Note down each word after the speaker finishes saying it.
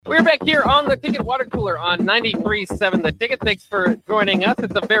We're back here on the Ticket Water Cooler on 93.7 The Ticket. Thanks for joining us.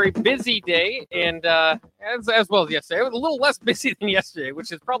 It's a very busy day, and as well as yesterday. It was a little less busy than yesterday,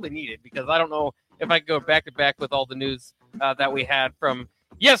 which is probably needed because I don't know if I can go back-to-back with all the news that we had from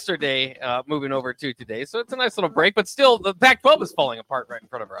yesterday moving over to today. So it's a nice little break, but still the Pac-12 is falling apart right in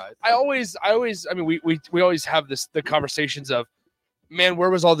front of our eyes. I mean, we always have the conversations of, man,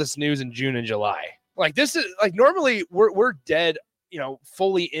 where was all this news in June and July? Like, this is like, normally we're dead,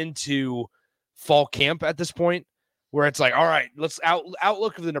 fully into fall camp at this point, where it's like, all right, let's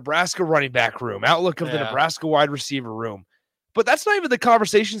outlook of the Nebraska running back room, outlook of the Nebraska wide receiver room. But that's not even the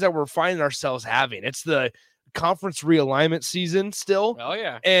conversations that we're finding ourselves having. It's the conference realignment season still. Oh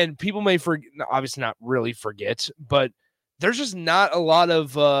yeah. And people may obviously not really forget, but there's just not a lot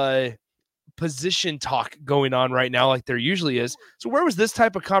of position talk going on right now like there usually is. So where was this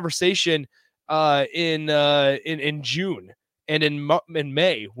type of conversation in June and in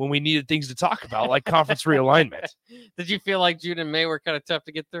May when we needed things to talk about, like conference realignment? Did you feel like June and May were kind of tough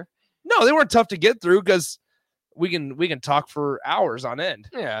to get through? No, they weren't tough to get through because we can talk for hours on end.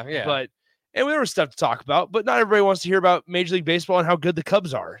 Yeah. And there was stuff to talk about, but not everybody wants to hear about Major League Baseball and how good the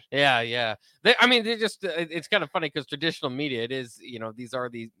Cubs are. Yeah. It's kind of funny because traditional media, it is, there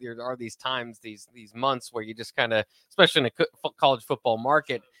are these times, these months where you just kind of, especially in a college football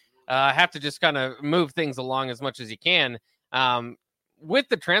market, have to just kind of move things along as much as you can. With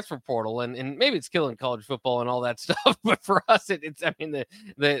the transfer portal and maybe it's killing college football and all that stuff, but for us, the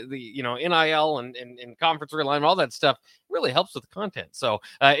NIL and conference realignment, all that stuff really helps with the content. So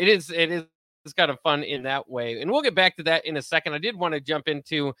it is it's kind of fun in that way. And we'll get back to that in a second. I did want to jump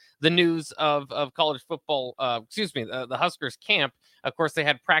into the news of college football, the Huskers camp. Of course, they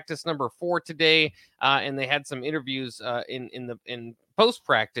had practice number 4 today, and they had some interviews in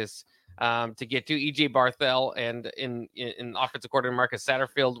post-practice to get to. E.J. Barthel and in offensive coordinator Marcus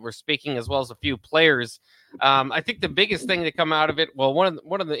Satterfield were speaking, as well as a few players. I think the biggest thing to come out of it, well,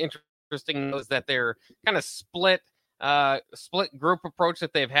 one of the interesting is that they're kind of split group approach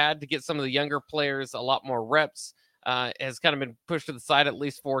that they've had to get some of the younger players a lot more reps has kind of been pushed to the side, at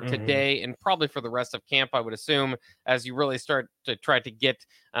least for today and probably for the rest of camp, I would assume, as you really start to try to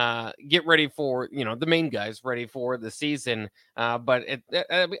get ready for, the main guys ready for the season. But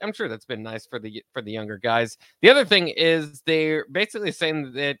I'm sure that's been nice for the younger guys. The other thing is they're basically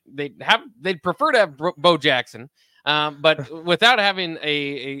saying that they'd prefer to have Bo Jackson, but without having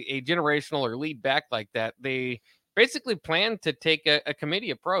a generational or lead back like that, they basically plan to take a committee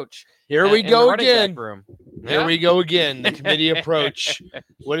approach. Here we go again. Here we go again. The committee approach.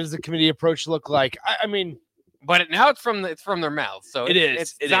 What does the committee approach look like? I mean, but now it's from their mouth, so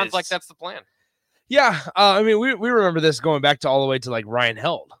it sounds like that's the plan. Yeah, I mean, we remember this going back to all the way to like Ryan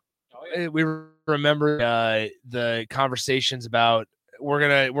Held. Oh, yeah. We remember the conversations about we're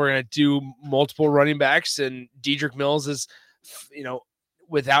gonna do multiple running backs, and Dedrick Mills is,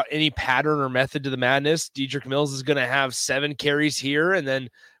 without any pattern or method to the madness, Dedrick Mills is going to have 7 carries here, and then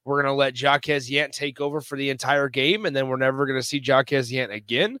we're going to let Jaquez Yant take over for the entire game, and then we're never going to see Jaquez Yant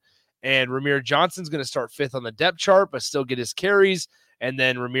again. And Ramir Johnson's going to start 5th on the depth chart, but still get his carries. And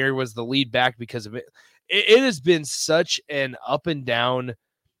then Ramir was the lead back because of it. It has been such an up and down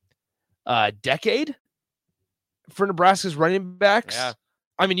decade for Nebraska's running backs. Yeah.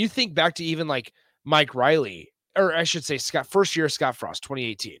 I mean, you think back to even like Mike Riley, or I should say first year Scott Frost,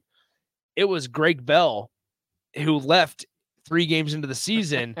 2018. It was Greg Bell who left 3 games into the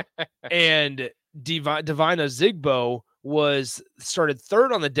season, and Divina Zigbo started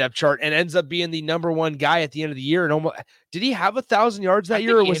 3rd on the depth chart and ends up being the number 1 guy at the end of the year. And did he have 1,000 yards that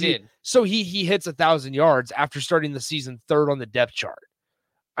year? Or was he? So he hits 1,000 yards after starting the season 3rd on the depth chart.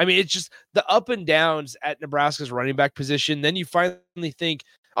 I mean, it's just the up and downs at Nebraska's running back position. Then you finally think,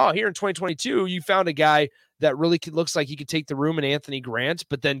 oh, here in 2022, you found a guy that really looks like he could take the room in Anthony Grant.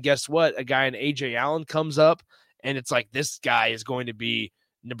 But then guess what? A guy in A.J. Allen comes up, and it's like, this guy is going to be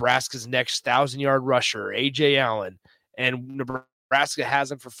Nebraska's next 1,000-yard rusher, A.J. Allen. And Nebraska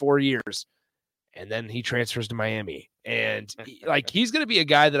has him for 4 years. And then he transfers to Miami. And he's going to be a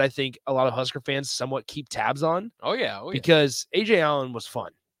guy that I think a lot of Husker fans somewhat keep tabs on. Oh, yeah. Because A.J. Allen was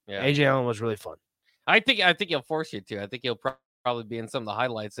fun. Yeah. A.J. Allen was really fun. I think he'll force you to. I think he'll probably be in some of the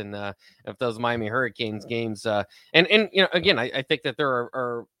highlights in of those Miami Hurricanes games. And again, I think that there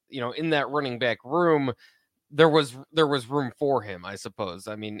are in that running back room, there was room for him, I suppose.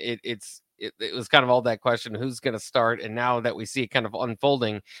 I mean, it was kind of all that question, who's going to start. And now that we see it kind of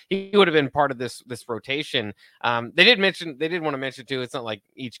unfolding, he would have been part of this rotation. They did want to mention too, it's not like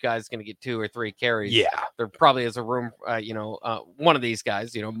each guy's going to get 2 or 3 carries. Yeah. There probably is a room, one of these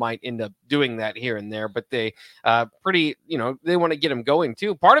guys, might end up doing that here and there, but they they want to get him going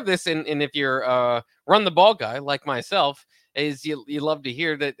too. Part of this, and if you're run the ball guy like myself, is you love to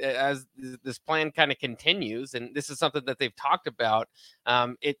hear that as this plan kind of continues, and this is something that they've talked about,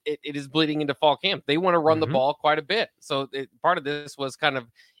 it is bleeding into fall camp. They want to run the ball quite a bit. So part of this was kind of,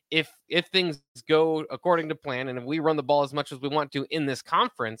 if things go according to plan, and if we run the ball as much as we want to in this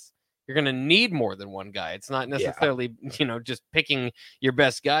conference, you're going to need more than one guy. It's not necessarily, just picking your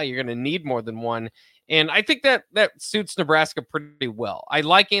best guy. You're going to need more than one. And I think that suits Nebraska pretty well. I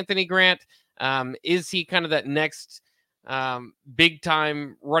like Anthony Grant. Is he kind of that next big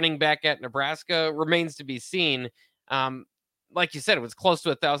time running back at Nebraska? Remains to be seen. Like you said, it was close to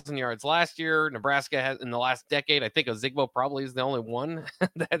 1,000 yards last year. Nebraska has, in the last decade, I think Ozigbo probably is the only one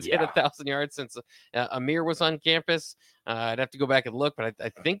that's hit 1,000 yards since Amir was on campus. I'd have to go back and look, but I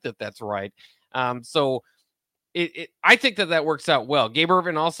think that's right. So I think that works out well. Gabe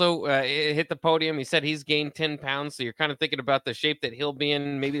Ervin also hit the podium. He said he's gained 10 pounds. So you're kind of thinking about the shape that he'll be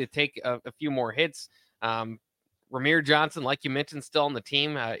in, maybe to take a few more hits. Ramir Johnson, like you mentioned, still on the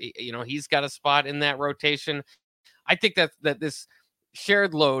team. He's got a spot in that rotation. I think that this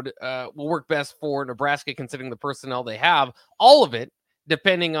shared load will work best for Nebraska, considering the personnel they have. All of it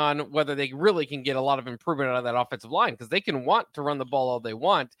depending on whether they really can get a lot of improvement out of that offensive line, because they can want to run the ball all they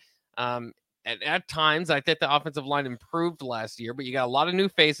want. At times, I think the offensive line improved last year, but you got a lot of new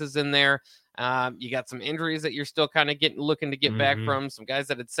faces in there. You got some injuries that you're still kind of looking to get back from, some guys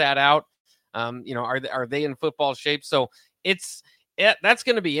that had sat out. Are they in football shape? So that's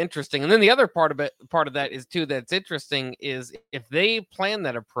going to be interesting. And then the other part of that is too, that's interesting, is if they plan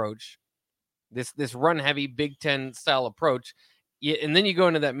that approach, this run heavy Big Ten style approach, and then you go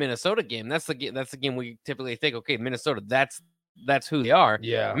into that Minnesota game. That's the game we typically think, okay, Minnesota, that's who they are.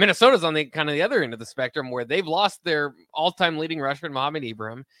 Yeah. Minnesota's on the kind of the other end of the spectrum, where they've lost their all-time leading rusher, Mohamed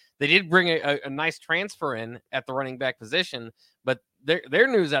Ibrahim. They did bring a nice transfer in at the running back position, but their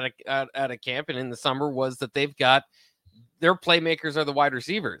news out of camp and in the summer was that they've got their playmakers are the wide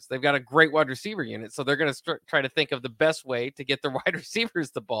receivers. They've got a great wide receiver unit, so they're going to try to think of the best way to get their wide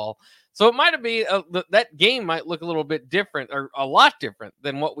receivers the ball. So it might be that game might look a little bit different, or a lot different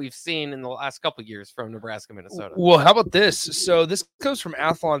than what we've seen in the last couple of years from Nebraska, Minnesota. Well, how about this? So this comes from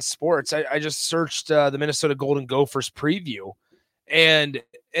Athlon Sports. I just searched the Minnesota Golden Gophers preview, and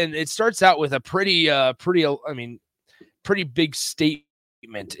it starts out with a pretty big statement,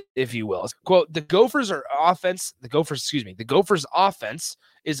 if you will. Quote, the Gophers offense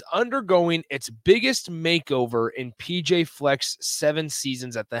is undergoing its biggest makeover in PJ Fleck's 7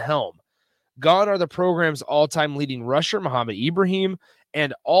 seasons at the helm. Gone are the program's all-time leading rusher, Mohamed Ibrahim,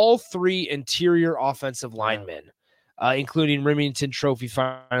 and all 3 interior offensive linemen, including Remington Trophy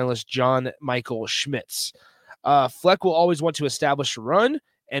finalist John Michael Schmitz. Fleck will always want to establish a run,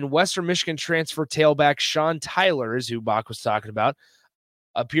 and Western Michigan transfer tailback Sean Tyler, is who Bach was talking about,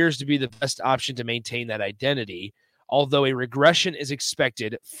 appears to be the best option to maintain that identity, although a regression is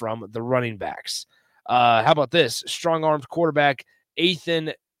expected from the running backs. How about this? Strong-armed quarterback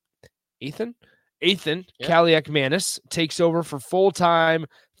Ethan Kaliak-Manis takes over full-time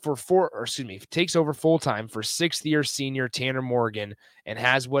for 6th-year senior Tanner Morgan, and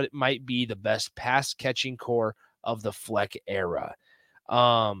has what might be the best pass-catching core of the Fleck era.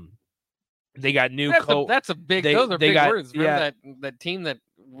 They got new That's a big. Those are big words. Remember that team that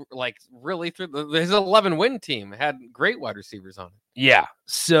really threw his 11-win team had great wide receivers on it. Yeah,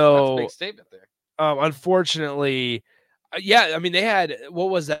 so that's a big statement there. Unfortunately, I mean, they had what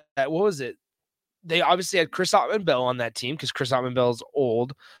was that? What was it? They obviously had Chris Ottman-Bell on that team, because Chris Ottman-Bell is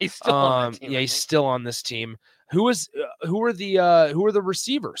old. He's still on that team. Yeah, he's still on this team. Who are the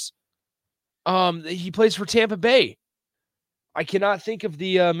receivers? He plays for Tampa Bay. I cannot think of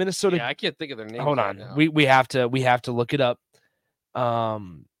the Minnesota. Yeah, I can't think of their names. Hold on, right now. we have to look it up.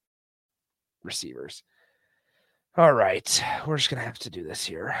 Receivers. All right, we're just gonna have to do this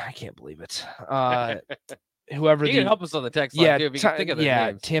here. I can't believe it. Whoever you can help us on the text line too, if you can think of their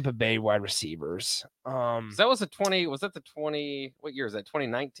names. Tampa Bay wide receivers. So that was the 20? What year is that?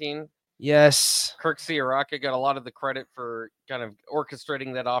 2019. Yes. Kirk Ciarrocca got a lot of the credit for kind of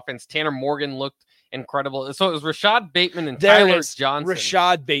orchestrating that offense. Tanner Morgan looked incredible. So it was Rashad Bateman and Tyler Johnson.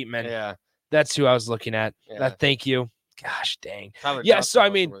 Rashad Bateman. Yeah. That's who I was looking at. Yeah. Thank you. Gosh dang. Tyler yeah, Johnson so I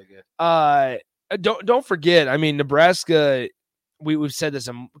mean, really don't forget, I mean, Nebraska, we've said this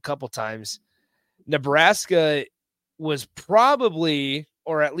a couple times. Nebraska was probably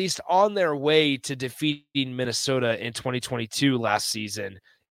or at least on their way to defeating Minnesota in 2022 last season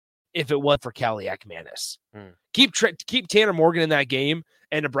if it wasn't for Kaliak-Manis. Keep Tanner Morgan in that game,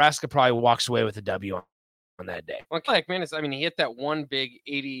 and Nebraska probably walks away with a W on that day. Well, Kaliak-Manis, I mean, he hit that one big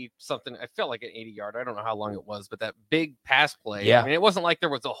 80-something. I felt like an 80-yard. I don't know how long it was, but that big pass play. Yeah. I mean, it wasn't like there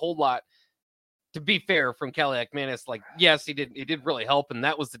was a whole lot, to be fair, from Kaliak-Manis. Like, yes, he did really help, and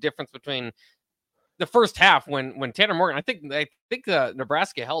that was the difference between the first half when Tanner Morgan, I think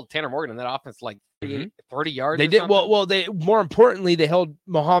Nebraska held Tanner Morgan in that offense like 30 yards. They did well. They more importantly they held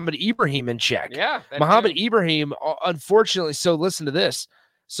Mohamed Ibrahim in check. Yeah, Mohamed Ibrahim, unfortunately. So listen to this.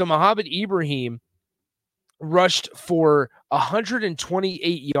 So Mohamed Ibrahim rushed for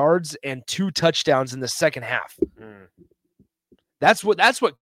 128 yards and 2 touchdowns in the second half. That's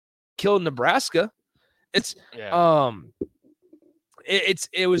what killed Nebraska. It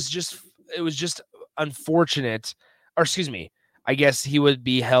was just unfortunate, or excuse me, I guess he would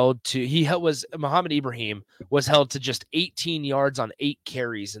be held to, Mohamed Ibrahim was held to just 18 yards on 8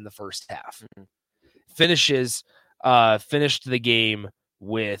 carries in the first half. Finished the game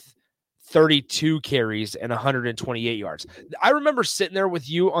with 32 carries and 128 yards. I remember sitting there with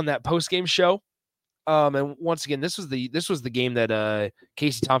you on that post-game show. And once again, this was the game that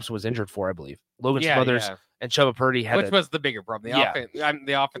Casey Thompson was injured for, I believe. Logan Smothers and Chubba Purdy had, which was the bigger problem.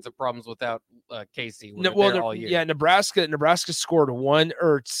 The offensive problems without Casey. All year. Yeah, Nebraska scored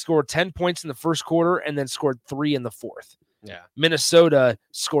 10 points in the first quarter and then scored 3 in the fourth. Yeah, Minnesota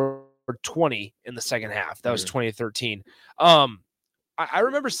scored 20 in the second half. That was 2013. I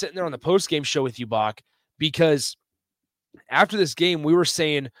remember sitting there on the post game show with you, Bach, because after this game we were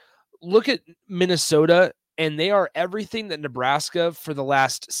saying, look at Minnesota, and they are everything that Nebraska for the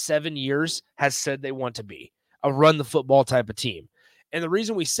last 7 years has said they want to be, a run the football type of team. And the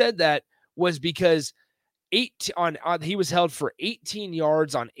reason we said that was because he was held for 18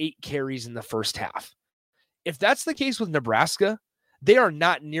 yards on 8 carries in the first half. If that's the case with Nebraska, they are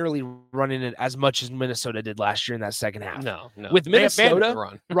not nearly running it as much as Minnesota did last year in that second half. No. With Minnesota,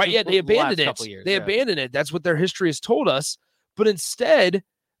 run. Right? Yeah, they abandoned it. Abandoned it. That's what their history has told us. But instead,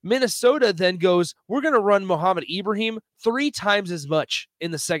 Minnesota then goes, we're going to run Mohamed Ibrahim 3 times as much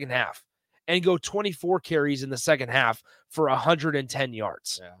in the second half and go 24 carries in the second half for 110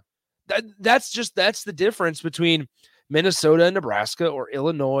 yards. Yeah. That's the difference between Minnesota and Nebraska, or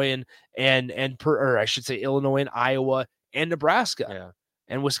Illinois or I should say Illinois and Iowa and Nebraska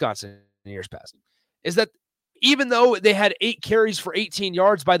and Wisconsin in years past, is that even though they had 8 carries for 18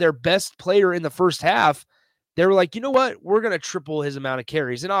 yards by their best player in the first half, they were like, you know what? We're going to triple his amount of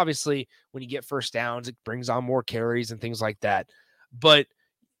carries. And obviously, when you get first downs, it brings on more carries and things like that. But,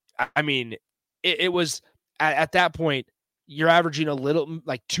 I mean, it was at that point, you're averaging a little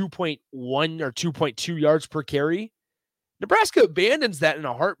like 2.1 or 2.2 yards per carry. Nebraska abandons that in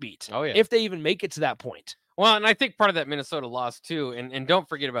a heartbeat. Oh, yeah. If they even make it to that point. Well, and I think part of that Minnesota loss, too, and don't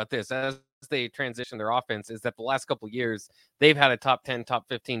forget about this, as they transition their offense, is that the last couple of years they've had a top 10, top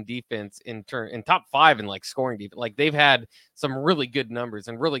 15 defense in top 5 in like scoring defense. Like they've had some really good numbers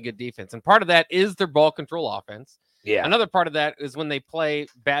and really good defense. And part of that is their ball control offense. Yeah. Another part of that is when they play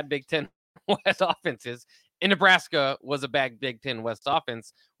bad Big Ten West offenses. And Nebraska was a bad Big Ten West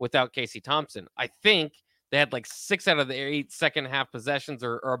offense without Casey Thompson. I think they had like 6 out of the 8 second half possessions,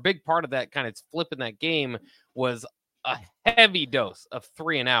 or a big part of that kind of flip in that game was a heavy dose of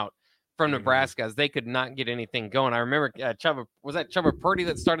 3 and out from Nebraska, as they could not get anything going. I remember Chubba Purdy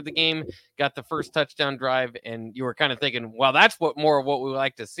that started the game, got the first touchdown drive, and you were kind of thinking, well, that's more of what we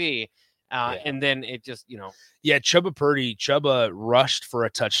like to see. And then it just, Yeah, Chubba rushed for a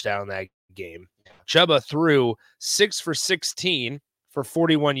touchdown that game. Chubba threw 6 for 16 for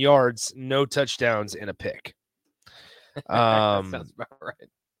 41 yards, no touchdowns, and a pick. That sounds about right.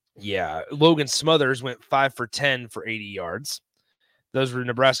 Yeah, Logan Smothers went 5 for 10 for 80 yards. Those were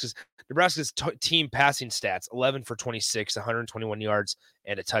Nebraska's team passing stats: 11 for 26, 121 yards,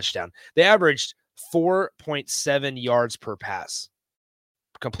 and a touchdown. They averaged 4.7 yards per pass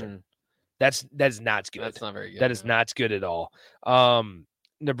complete. That is not good. That's not very good. That is not good at all.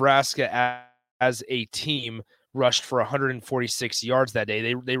 Nebraska as a team rushed for 146 yards that day.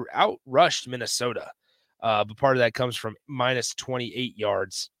 They outrushed Minnesota. But part of that comes from minus 28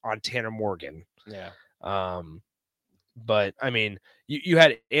 yards on Tanner Morgan. Yeah. But I mean, you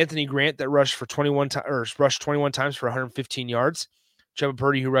had Anthony Grant that rushed 21 times for 115 yards. Chubba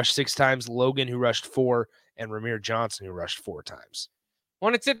Purdy, who rushed 6 times, Logan, who rushed 4, and Ramir Johnson, who rushed 4 times.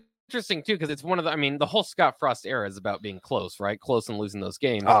 Well, it's interesting too, because it's one of the whole Scott Frost era is about being close, right? Close and losing those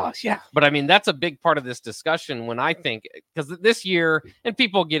games. Oh, yeah. But I mean, that's a big part of this discussion when I think, because this year, and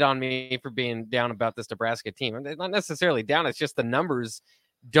people get on me for being down about this Nebraska team. And they're not necessarily down. It's just the numbers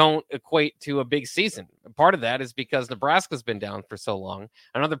don't equate to a big season. Part of that is because Nebraska's been down for so long.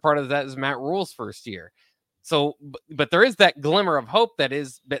 Another part of that is Matt Rule's first year. So, but there is that glimmer of hope that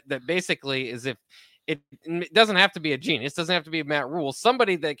basically is if it doesn't have to be a genius, doesn't have to be Matt Rule,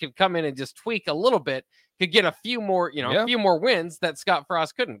 somebody that could come in and just tweak a little bit could get a few more, a few more wins that Scott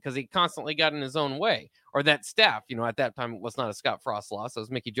Frost couldn't, because he constantly got in his own way, or that staff, at that time it was not a Scott Frost loss. It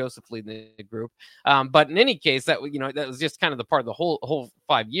was Mickey Joseph leading the group. But in any case, that was just kind of the part of the whole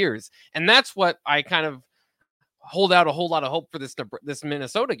 5 years. And that's what I kind of hold out a whole lot of hope for this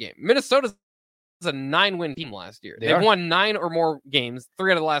Minnesota game. Minnesota's a 9-win team last year. They've won 9 or more games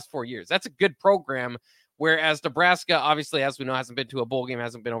 3 out of the last 4 years. That's a good program. Whereas Nebraska, obviously, as we know, hasn't been to a bowl game,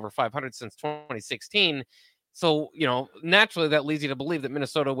 hasn't been over 500 since 2016. So, naturally that leads you to believe that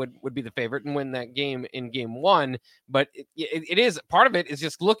Minnesota would be the favorite and win that game in game 1. But it is, part of it is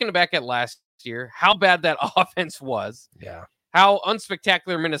just looking back at last year, how bad that offense was. Yeah. How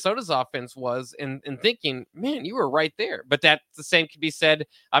unspectacular Minnesota's offense was, and thinking, man, you were right there. But the same can be said.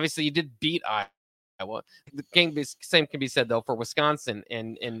 Obviously, you did beat Iowa. The same can be said though for Wisconsin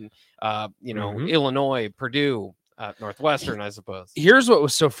and Illinois, Purdue, Northwestern, I suppose. Here's what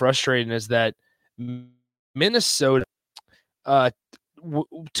was so frustrating is that Minnesota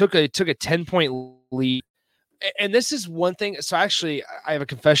took a 10-point lead, and this is one thing. So actually, I have a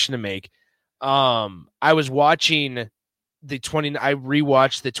confession to make. I was watching I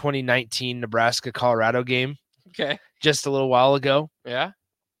rewatched the 2019 Nebraska-Colorado game. Okay, just a little while ago. Yeah.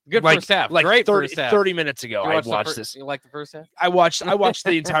 Good first half. Like great 30 minutes ago, I watched this. You like the first half? I watched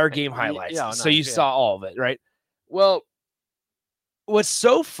the entire game highlights. Nice, so you saw all of it, right? Well, what's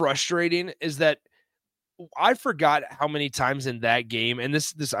so frustrating is that I forgot how many times in that game, and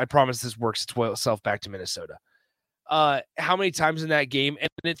this I promise this works itself back to Minnesota. How many times in that game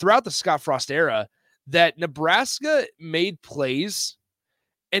and throughout the Scott Frost era that Nebraska made plays,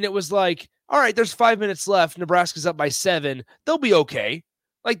 and it was like, all right, there's 5 minutes left. Nebraska's up by 7. They'll be okay.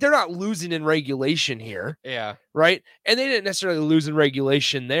 Like, they're not losing in regulation here. Yeah. Right. And they didn't necessarily lose in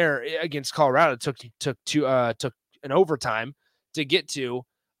regulation there against Colorado. It took an overtime to get to.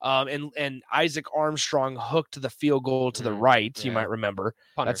 And Isaac Armstrong hooked the field goal to the right. Yeah. You might remember.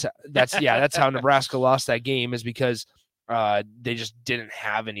 Punter. That's how Nebraska lost that game, is because they just didn't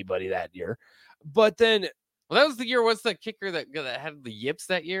have anybody that year. But then, that was the year. What's the kicker that had the yips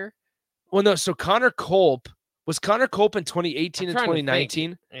that year? Well, no. So Connor Culp. Was Connor Culp in 2018 and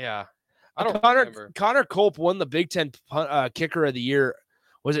 2019? Yeah. I don't remember. Connor Culp won the Big Ten kicker of the year.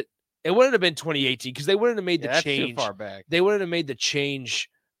 Was it? It wouldn't have been 2018 because they wouldn't have made the change. Too far back. They wouldn't have made the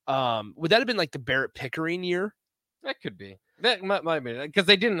change. Would that have been like the Barrett Pickering year? That could be. That might have been, because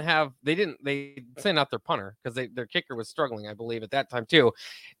they sent out their punter because their kicker was struggling, I believe, at that time too.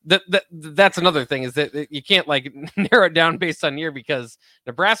 That's another thing, is that you can't like narrow it down based on year, because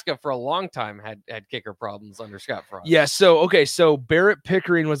Nebraska for a long time had kicker problems under Scott Frost. Yeah. So Barrett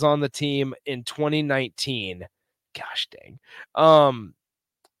Pickering was on the team in 2019. Gosh dang.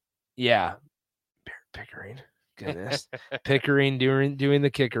 Yeah. Barrett Pickering. Goodness. Pickering doing the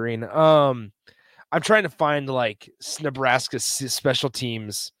kickering. I'm trying to find like Nebraska's special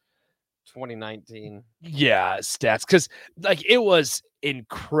teams 2019. Yeah, stats, because like it was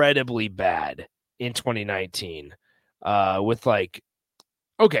incredibly bad in 2019. With like,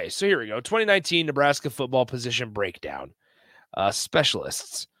 okay, so here we go. 2019 Nebraska football position breakdown.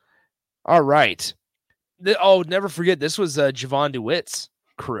 Specialists. All right. Never forget, this was Javon DeWitt's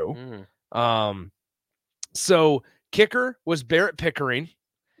crew. So kicker was Barrett Pickering.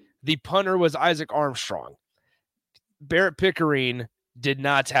 The punter was Isaac Armstrong. Barrett Pickering did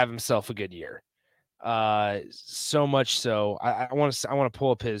not have himself a good year. So much so, I want to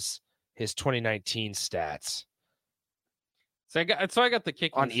pull up his 2019 stats. So I got the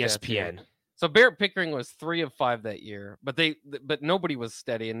kicking on ESPN. So Barrett Pickering was 3 of 5 that year, but nobody was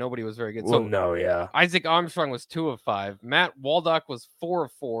steady and nobody was very good. Well, no, yeah. Isaac Armstrong was 2 of 5. Matt Waldock was 4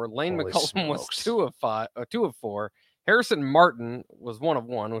 of 4. Lane McCullum was 2 of 4. Harrison Martin was 1 of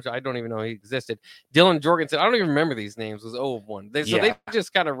 1, which I don't even know he existed. Dylan Jorgensen, I don't even remember these names, was 0 of 1. They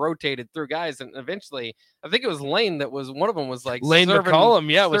just kind of rotated through guys, and eventually, I think it was Lane that was one of them. Was like Lane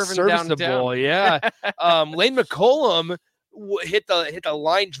McCullum, was serviceable, downtown. Yeah. Lane McCullum hit the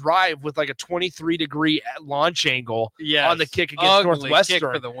line drive with like a 23-degree launch angle on the kick against Northwestern kick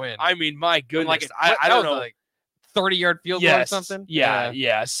for the win. I mean, my goodness, I don't know. Like 30-yard field goal or something.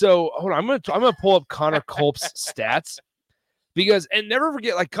 Yeah. So hold on, I'm gonna pull up Connor Culp's stats. Because, and never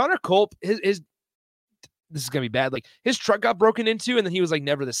forget, like Connor Culp, his this is gonna be bad. Like his truck got broken into, and then he was like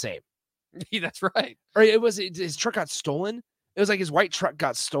never the same. That's right. Or his truck got stolen. It was like his white truck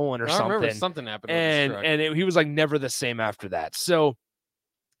got stolen or something. I remember something happened with his truck. And he was like never the same after that. So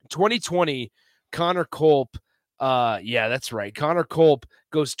 2020, Connor Culp, yeah, that's right. Connor Culp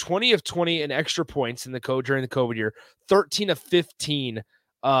goes 20 of 20 in extra points in during the COVID year, 13 of 15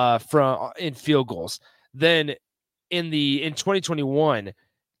 in field goals. Then in 2021,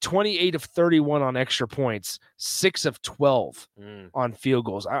 28 of 31 on extra points, 6 of 12 on field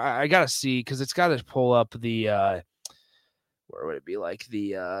goals. I gotta see, because it's got to pull up the where would it be, like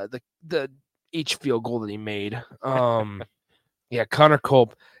the each field goal that he made. Yeah, Connor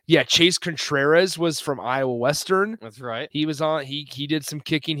Culp. Yeah, Chase Contreras was from Iowa Western. That's right. He was on. He did some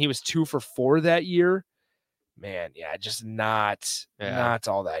kicking. He was 2 for 4 that year. Man, yeah, just not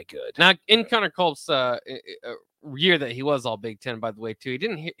all that good. Now, in Connor Culp's year that he was all Big Ten, by the way, too, he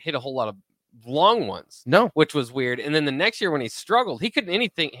didn't hit a whole lot of long ones. No, which was weird. And then the next year when he struggled, he couldn't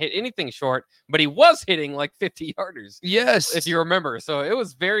hit anything short, but he was hitting like 50-yarders. Yes, if you remember. So it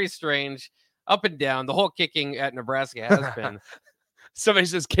was very strange, up and down. The whole kicking at Nebraska has been. Somebody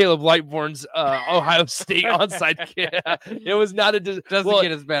says Caleb Lightbourne's Ohio State onside kick. It was not doesn't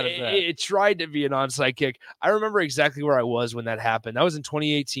get as bad as that. It tried to be an onside kick. I remember exactly where I was when that happened. That was in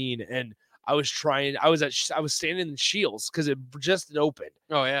 2018, and I was standing in Shields because it just opened.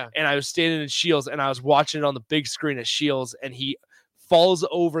 Oh yeah, and I was standing in Shields, and I was watching it on the big screen at Shields, and he falls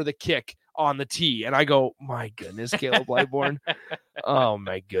over the kick on the tee, and I go, my goodness, Caleb Lightbourne. Oh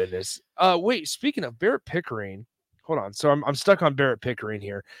my goodness. Wait, speaking of Barrett Pickering. Hold on. So I'm stuck on Barrett Pickering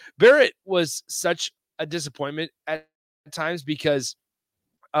here. Barrett was such a disappointment at times because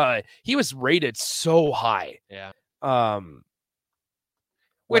he was rated so high. Yeah.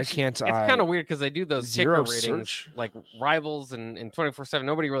 Which it's kind of weird because they do those kicker ratings like Rivals and 24/7.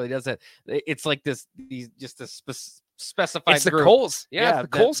 Nobody really does that. It's like this specified it's the group. Coles. Yeah, the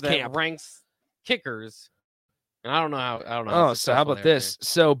Coles camp that ranks kickers. And I don't know how. Oh, so how about this?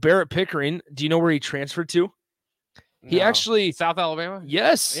 So Barrett Pickering, do you know where he transferred to? He actually South Alabama.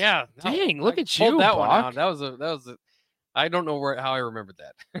 Yes. Yeah. Dang, look at you. That one out. That was a. I don't know how I remembered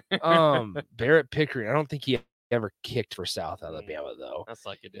that. Barrett Pickering. I don't think he ever kicked for South Alabama though. That's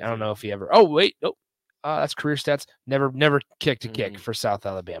like it is. I don't know if he ever. Oh wait, nope. That's career stats. Never kicked a kick for South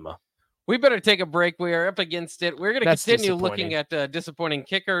Alabama. We better take a break. We are up against it. We're going to continue looking at disappointing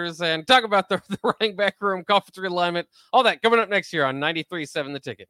kickers and talk about the running back room, conference realignment, all that coming up next year on 93.7 The Ticket.